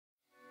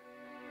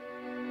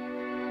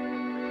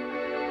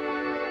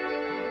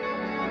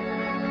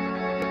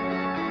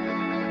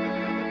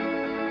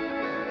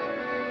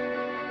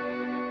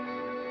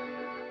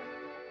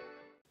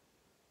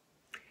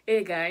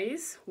Hey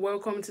guys,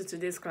 welcome to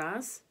today's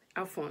class.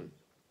 Have fun.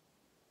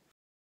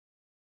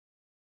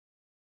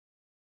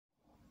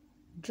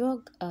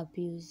 Drug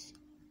abuse.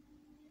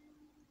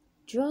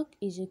 Drug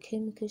is a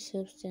chemical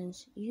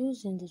substance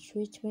used in the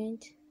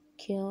treatment,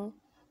 cure,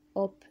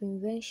 or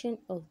prevention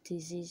of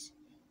disease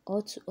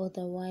or to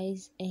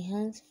otherwise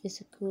enhance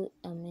physical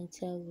and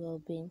mental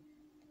well-being.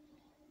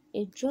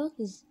 A drug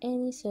is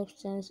any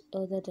substance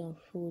other than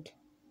food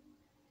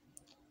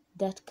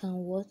that can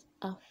what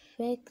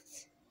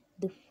affect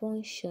the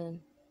function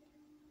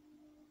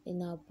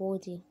in our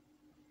body,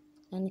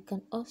 and it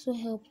can also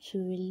help to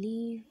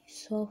relieve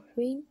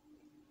suffering,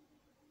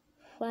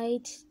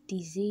 fight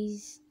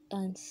disease,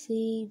 and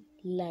save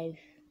life.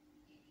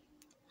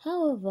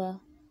 However,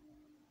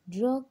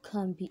 drug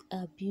can be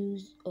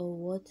abused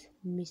or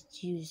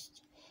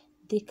misused.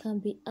 They can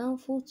be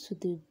harmful to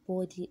the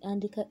body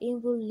and they can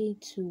even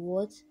lead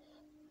to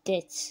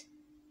death.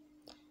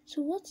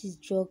 So what is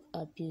drug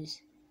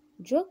abuse?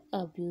 Drug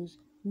abuse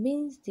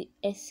means the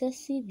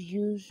excessive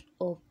use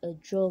of a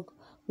drug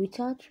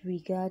without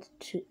regard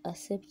to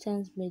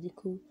acceptance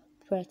medical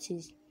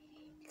practice.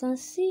 You can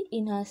see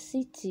in our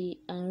city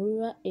and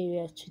rural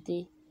areas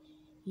today,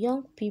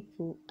 young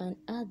people and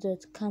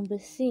adults can be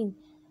seen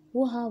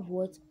who have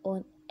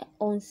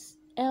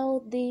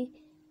unhealthy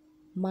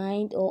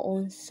mind or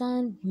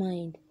unsound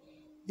mind.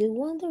 They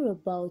wander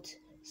about,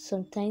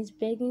 sometimes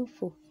begging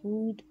for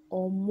food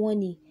or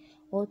money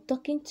or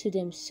talking to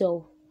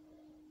themselves.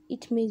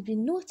 It may be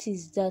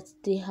noticed that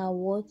they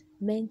are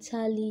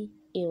mentally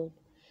ill.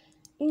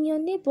 In your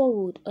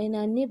neighborhood or in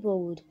our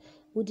neighborhood,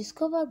 we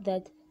discover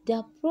that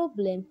their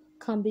problem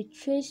can be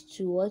traced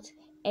to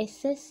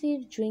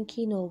excessive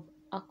drinking of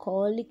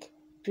alcoholic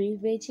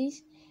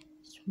beverages,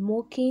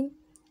 smoking,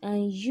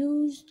 and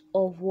use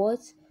of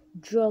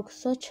drugs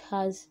such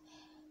as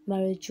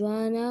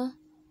marijuana,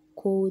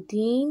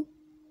 cocaine,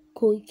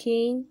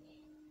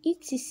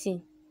 etc.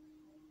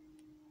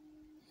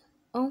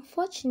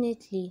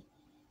 Unfortunately,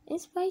 in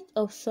spite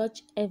of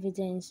such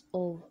evidence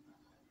of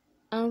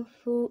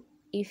harmful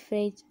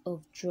effects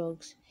of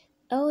drugs,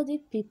 elderly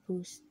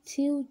people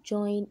still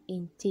join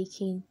in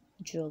taking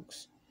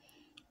drugs.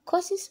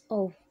 Causes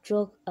of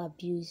drug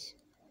abuse.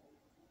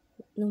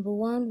 Number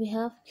one, we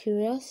have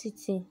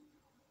curiosity.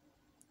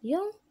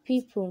 Young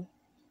people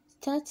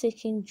start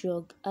taking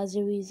drugs as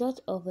a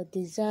result of a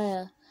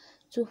desire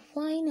to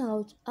find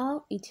out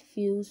how it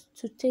feels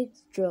to take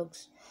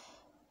drugs.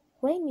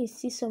 When you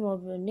see some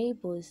of your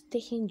neighbors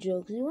taking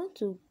drugs, you want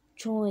to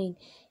join.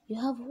 You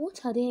have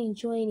what are they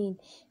enjoying in?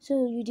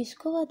 So you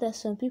discover that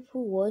some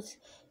people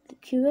the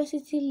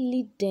curiosity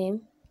lead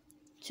them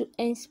to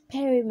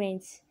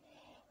experiment.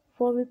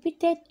 For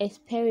repeated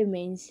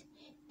experiments,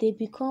 they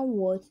become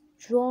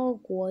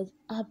drug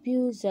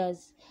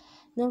abusers.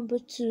 Number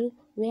two,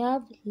 we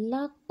have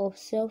lack of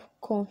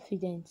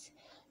self-confidence.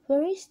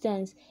 For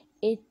instance,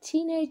 a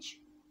teenage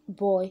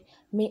boy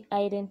may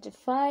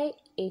identify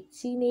a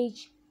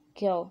teenage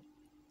girl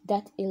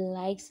that he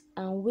likes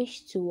and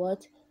wish to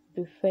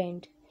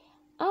befriend.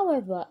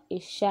 However,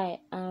 is shy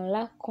and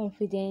lack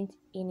confidence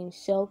in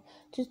himself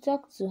to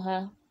talk to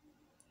her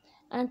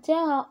and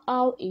tell her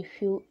how he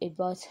feels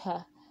about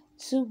her.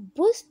 To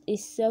boost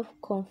his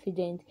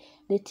self-confidence,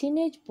 the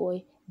teenage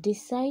boy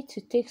decides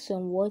to take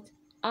some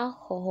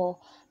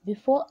alcohol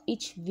before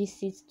each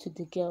visit to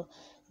the girl.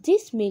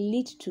 This may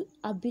lead to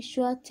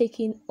habitual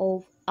taking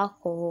of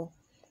alcohol,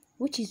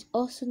 which is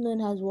also known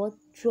as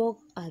drug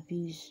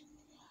abuse.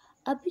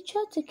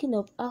 Habitual taking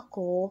of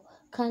alcohol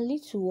can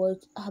lead to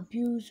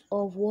abuse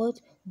of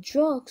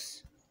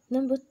drugs.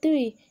 Number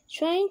three,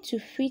 trying to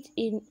fit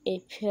in a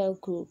peer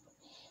group.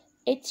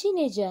 A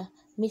teenager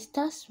may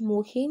start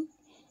smoking,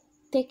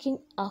 taking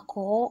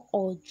alcohol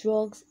or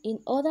drugs in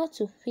order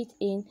to fit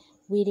in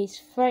with his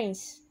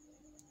friends.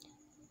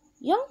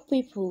 Young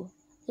people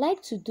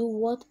like to do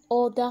what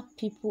other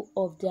people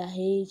of their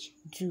age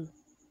do.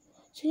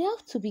 So you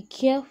have to be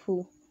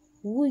careful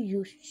who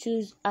you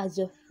choose as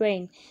your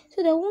friend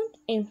so they won't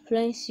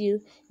influence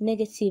you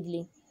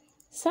negatively.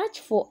 Search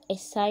for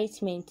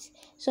excitement.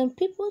 Some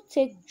people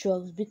take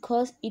drugs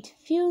because it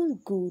feels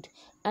good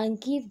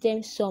and give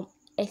them some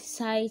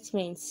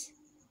excitement.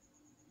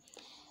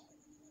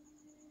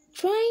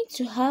 Trying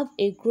to have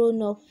a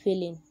grown-up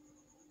feeling.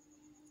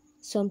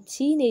 Some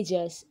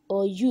teenagers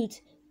or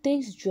youth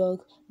takes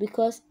drugs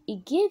because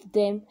it gives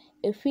them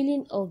a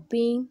feeling of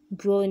being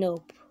grown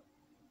up.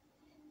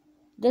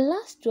 The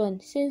last one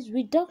says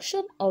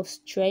reduction of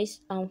stress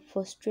and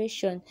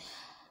frustration.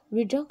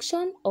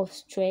 Reduction of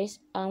stress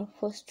and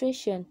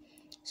frustration.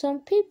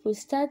 Some people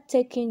start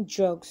taking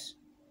drugs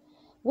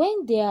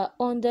when they are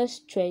under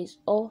stress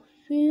or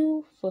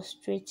feel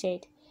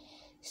frustrated.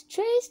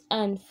 Stress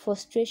and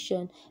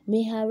frustration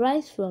may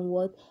arise from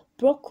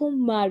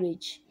broken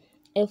marriage,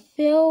 a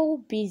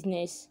failed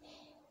business,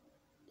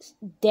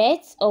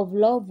 death of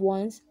loved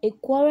ones, a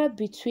quarrel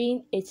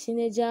between a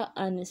teenager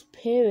and his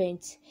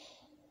parents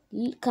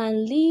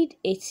can lead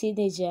a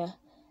teenager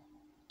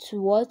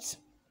to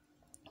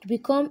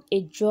become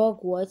a drug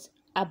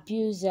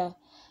abuser.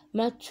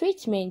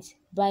 Maltreatment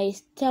by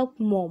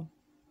stepmom,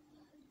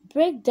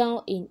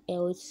 breakdown in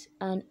health,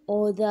 and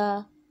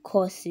other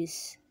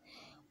causes.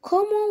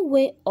 Common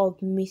way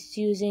of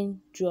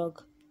misusing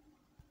drug.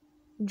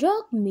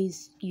 Drug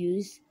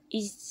misuse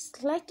is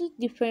slightly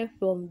different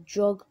from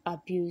drug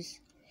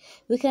abuse.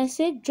 We can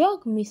say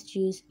drug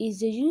misuse is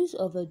the use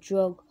of a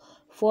drug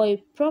for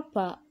a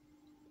proper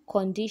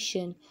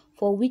condition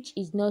for which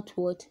is not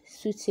what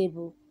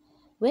suitable.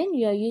 When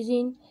you are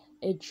using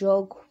a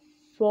drug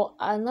for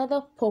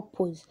another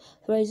purpose,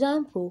 for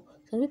example,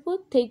 some people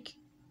take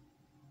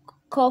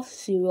cough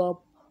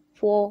syrup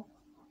for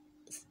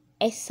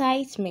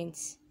excitement.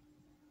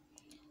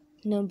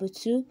 Number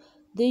two,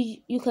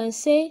 you can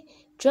say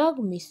drug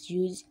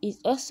misuse is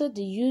also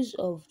the use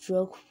of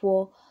drug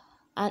for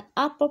an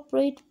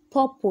appropriate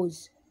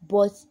purpose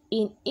but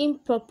in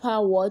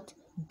improper what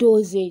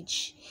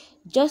dosage,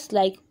 just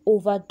like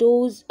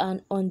overdose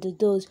and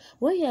underdose.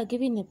 When you are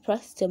giving a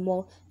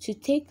paracetamol to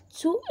take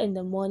two in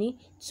the morning,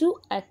 two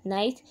at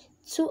night,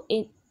 two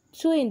in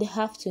the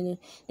afternoon,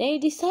 then you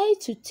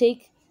decide to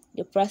take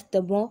the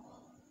paracetamol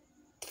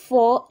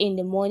 4 in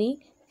the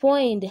morning, 4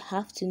 in the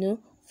afternoon,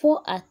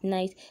 4 at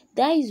night.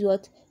 That is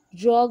what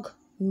drug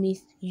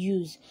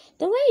misuse.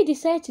 Then when you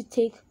decide to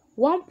take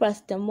one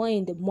paracetamol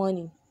in the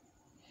morning,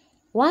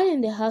 1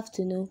 in the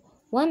afternoon,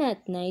 1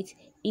 at night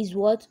is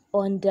what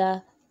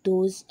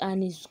underdose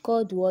and is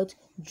called what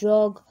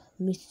drug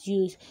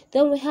misuse.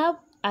 Then we have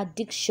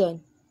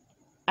addiction.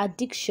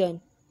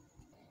 Addiction.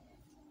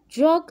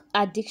 Drug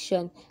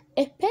addiction.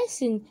 A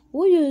person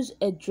who uses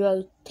a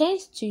drug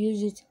tends to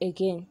use it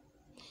again.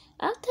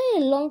 After a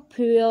long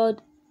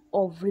period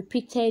of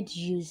repeated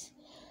use,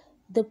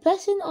 the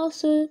person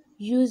also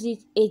uses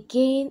it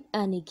again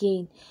and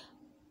again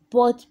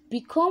but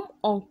become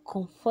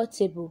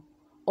uncomfortable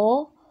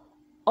or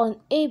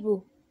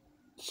unable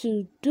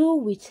to do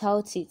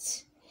without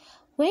it.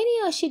 When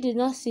he or she did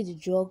not see the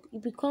drug, you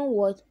become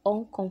what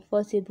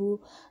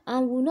uncomfortable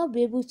and will not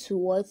be able to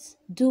what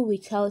do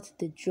without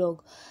the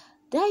drug.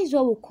 That is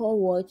what we call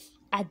what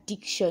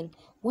addiction.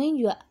 When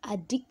you are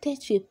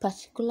addicted to a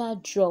particular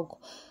drug.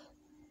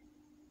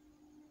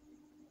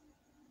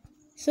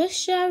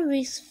 Social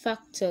risk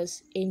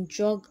factors in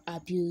drug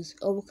abuse,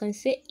 or we can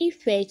say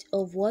effect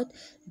of what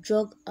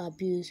drug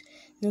abuse.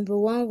 Number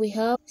one, we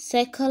have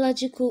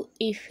psychological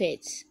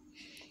effects.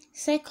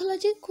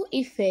 Psychological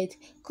effects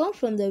come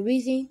from the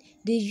reason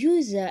the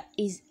user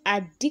is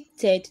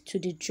addicted to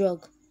the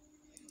drug,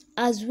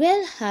 as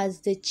well as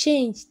the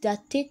change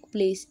that take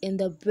place in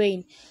the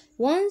brain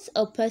once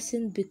a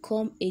person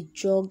become a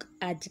drug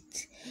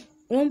addict.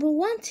 Number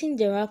one thing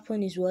that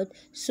happen is what?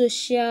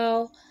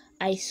 Social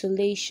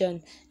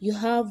isolation. You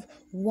have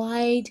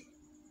wide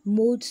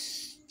mood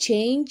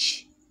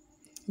change,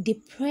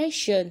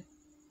 depression.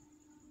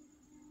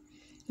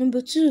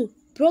 Number two,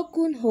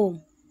 broken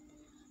home.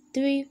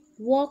 3.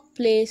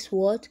 Workplace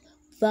what?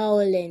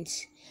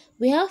 Violence.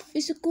 We have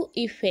physical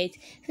effect.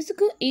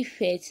 Physical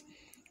effect,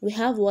 we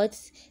have what?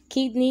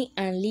 Kidney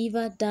and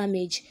liver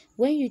damage.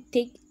 When you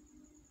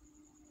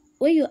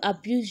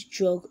abuse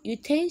drug, you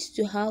tend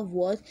to have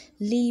what?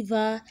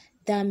 Liver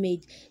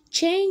damage.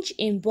 Change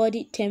in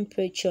body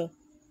temperature.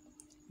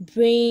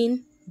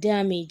 Brain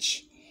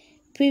damage.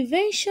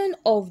 Prevention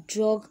of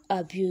drug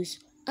abuse.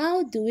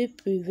 How do we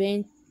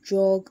prevent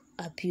drug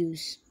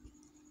abuse?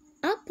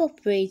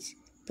 Appropriate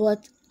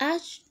but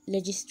harsh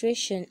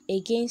legislation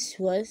against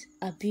what?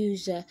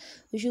 Abuser.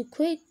 We should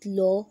create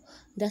law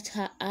that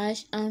are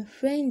harsh and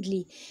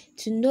friendly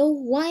to know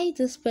why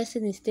this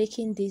person is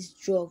taking this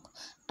drug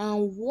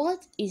and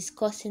what is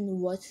causing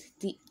what?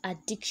 The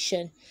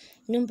addiction.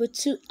 Number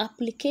two,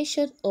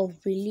 application of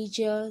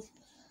religious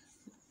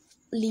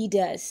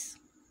leaders.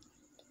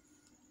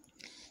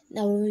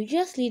 Now,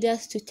 religious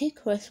leaders to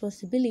take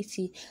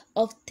responsibility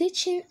of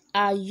teaching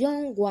our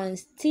young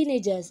ones,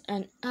 teenagers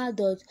and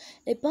adults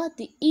about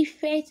the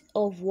effect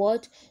of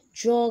what?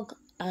 Drug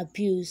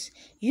abuse.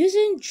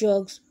 Using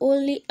drugs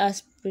only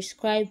as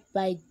prescribed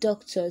by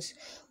doctors.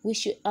 We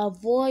should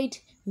avoid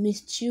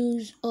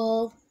misuse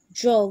of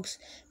drugs.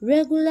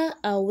 Regular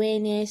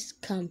awareness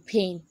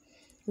campaign.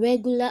 We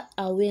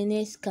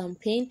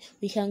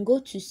can go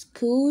to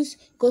schools,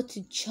 go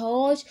to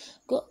church,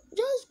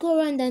 just go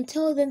around and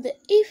tell them the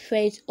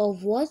effect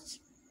of what?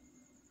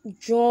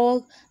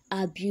 Drug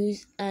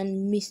abuse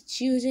and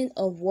misusing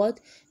of what?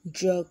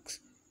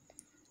 Drugs.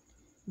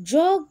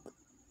 Drug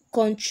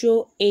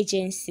control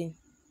agency.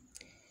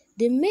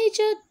 The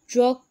major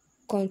drug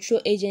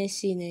control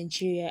agency in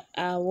Nigeria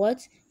are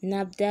what?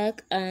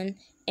 NAFDAC and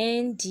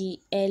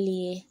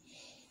NDLEA.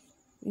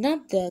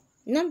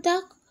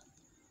 NAFDAC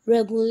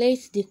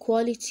regulates the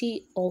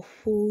quality of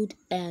food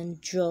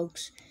and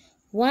drugs,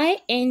 while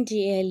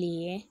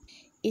NDLEA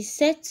is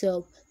set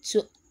up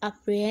to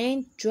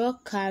apprehend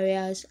drug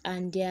carriers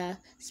and their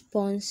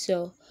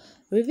sponsor.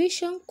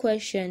 Revision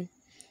question: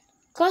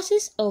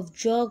 causes of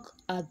drug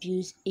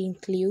abuse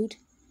include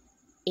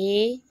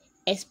A.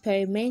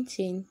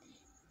 Experimenting,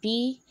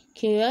 B.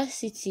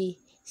 Curiosity,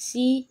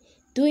 C.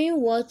 Doing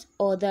what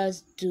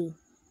others do,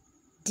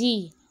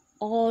 D.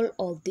 all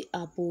of the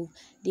above?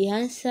 The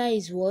answer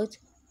is what?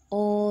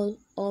 All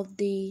of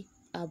the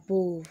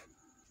above.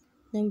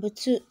 Number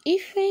 2,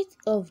 effects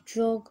of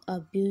drug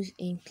abuse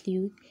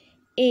include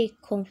A.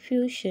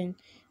 Confusion,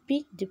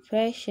 B.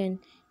 Depression,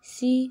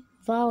 C.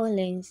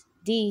 Violence,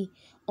 D.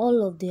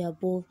 All of the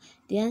above.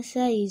 The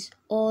answer is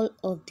all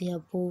of the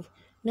above.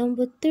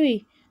 Number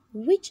 3,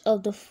 which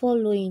of the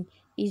following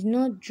is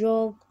not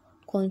drug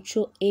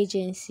control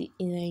agency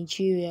in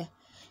Nigeria?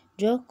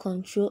 Drug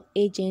control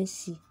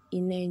agency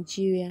in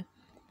Nigeria.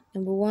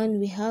 Number 1,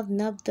 we have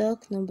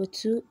NAFDAC. Number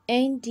 2,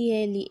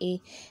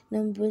 NDLEA.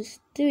 Number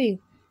 3,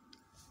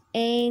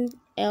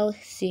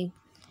 NLC.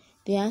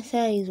 The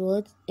answer is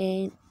what?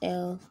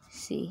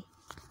 NLC.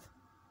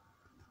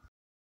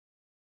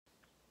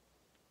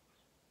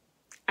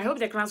 I hope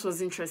the class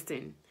was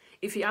interesting.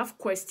 If you have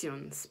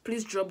questions,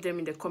 please drop them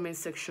in the comment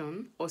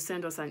section or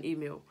send us an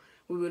email.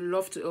 We will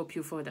love to help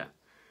you further.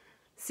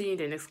 See you in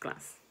the next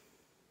class.